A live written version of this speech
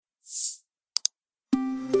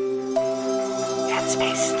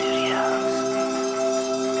Headspace Studios.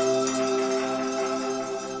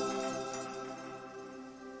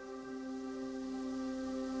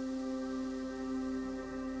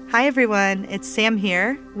 Hi everyone, it's Sam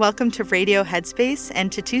here. Welcome to Radio Headspace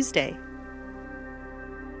and to Tuesday.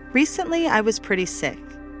 Recently, I was pretty sick.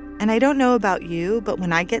 And I don't know about you, but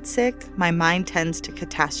when I get sick, my mind tends to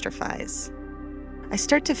catastrophize. I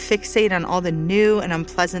start to fixate on all the new and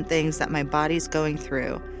unpleasant things that my body's going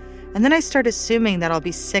through, and then I start assuming that I'll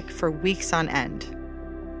be sick for weeks on end.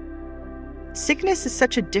 Sickness is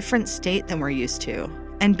such a different state than we're used to,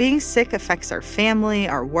 and being sick affects our family,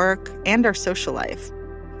 our work, and our social life.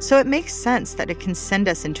 So it makes sense that it can send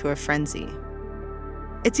us into a frenzy.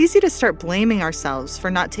 It's easy to start blaming ourselves for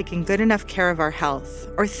not taking good enough care of our health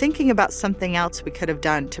or thinking about something else we could have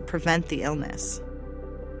done to prevent the illness.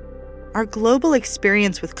 Our global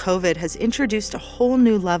experience with COVID has introduced a whole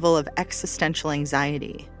new level of existential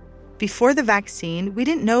anxiety. Before the vaccine, we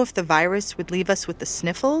didn't know if the virus would leave us with the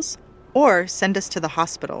sniffles or send us to the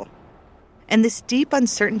hospital. And this deep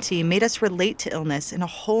uncertainty made us relate to illness in a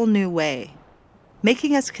whole new way,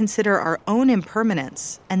 making us consider our own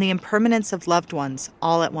impermanence and the impermanence of loved ones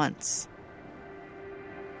all at once.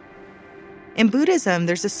 In Buddhism,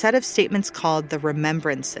 there's a set of statements called the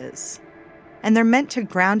remembrances, and they're meant to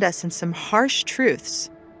ground us in some harsh truths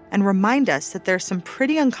and remind us that there are some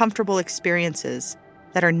pretty uncomfortable experiences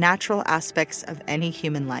that are natural aspects of any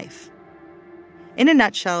human life. In a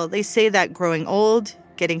nutshell, they say that growing old,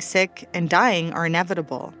 getting sick, and dying are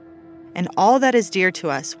inevitable, and all that is dear to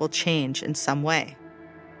us will change in some way.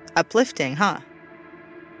 Uplifting, huh?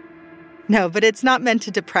 No, but it's not meant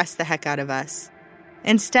to depress the heck out of us.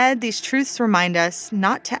 Instead, these truths remind us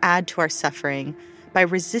not to add to our suffering by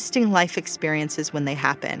resisting life experiences when they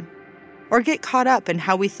happen, or get caught up in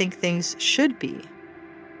how we think things should be.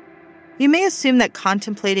 You may assume that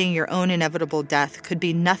contemplating your own inevitable death could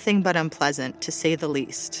be nothing but unpleasant, to say the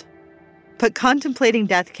least. But contemplating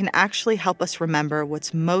death can actually help us remember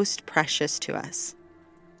what's most precious to us.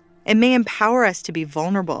 It may empower us to be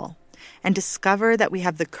vulnerable and discover that we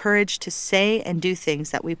have the courage to say and do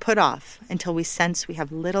things that we put off until we sense we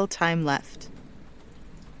have little time left.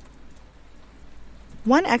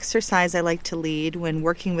 One exercise I like to lead when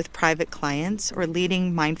working with private clients or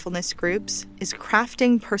leading mindfulness groups is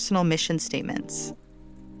crafting personal mission statements.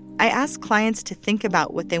 I ask clients to think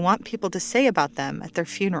about what they want people to say about them at their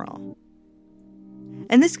funeral.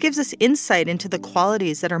 And this gives us insight into the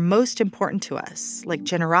qualities that are most important to us, like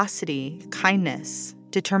generosity, kindness,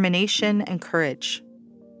 determination, and courage.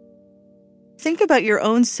 Think about your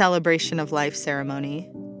own celebration of life ceremony.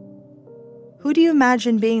 Who do you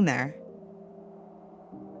imagine being there?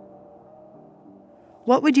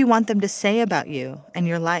 What would you want them to say about you and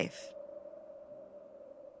your life?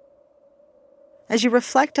 As you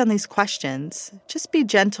reflect on these questions, just be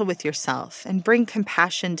gentle with yourself and bring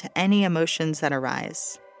compassion to any emotions that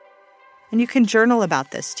arise. And you can journal about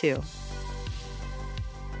this too.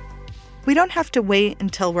 We don't have to wait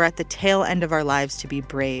until we're at the tail end of our lives to be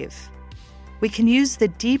brave. We can use the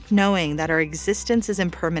deep knowing that our existence is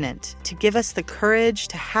impermanent to give us the courage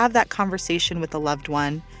to have that conversation with a loved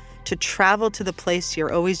one, to travel to the place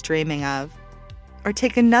you're always dreaming of, or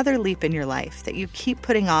take another leap in your life that you keep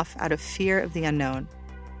putting off out of fear of the unknown.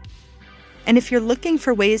 And if you're looking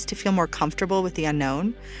for ways to feel more comfortable with the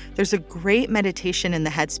unknown, there's a great meditation in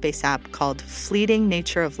the Headspace app called Fleeting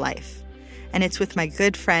Nature of Life, and it's with my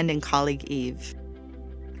good friend and colleague Eve.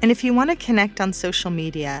 And if you want to connect on social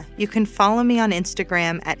media, you can follow me on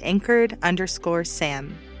Instagram at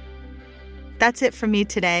anchored_Sam. That's it from me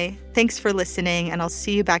today. Thanks for listening, and I'll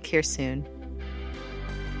see you back here soon.